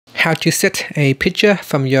how to set a picture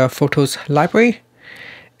from your photos library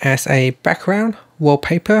as a background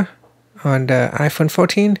wallpaper on the iPhone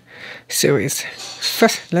 14 series.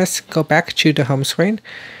 First, let's go back to the home screen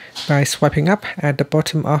by swiping up at the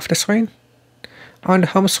bottom of the screen. On the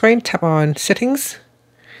home screen, tap on Settings,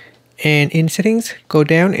 and in Settings, go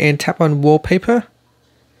down and tap on Wallpaper.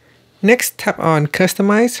 Next, tap on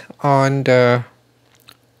Customize on the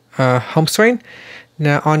home screen.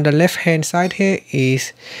 Now on the left hand side here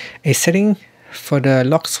is a setting for the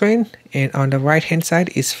lock screen, and on the right hand side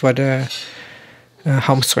is for the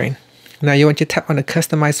home screen. Now you want to tap on the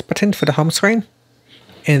Customize button for the home screen,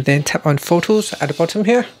 and then tap on Photos at the bottom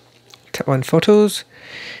here. Tap on Photos,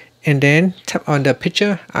 and then tap on the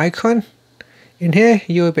picture icon. In here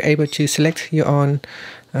you will be able to select your own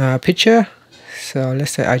picture. So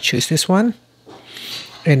let's say I choose this one,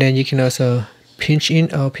 and then you can also pinch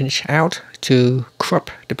in or pinch out to crop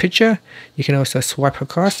the picture. You can also swipe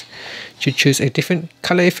across to choose a different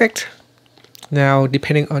color effect. Now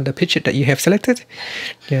depending on the picture that you have selected,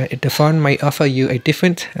 the phone might offer you a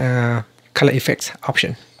different color effects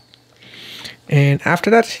option. And after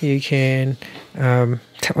that, you can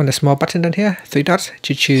tap on the small button down here, 3 dots,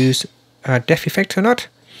 to choose depth effect or not,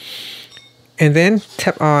 and then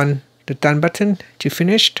tap on the done button to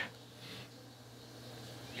finish.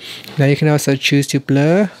 Now you can also choose to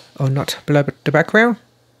blur or not blur the background,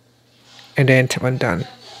 and then tap on done.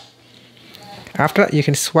 After that, you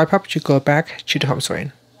can swipe up to go back to the home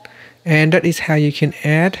screen. And that is how you can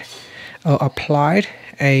add or apply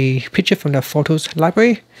a picture from the photos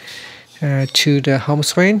library to the home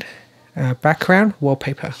screen background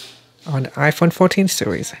wallpaper on the iPhone 14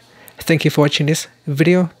 series. Thank you for watching this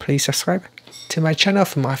video. Please subscribe to my channel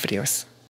for more videos.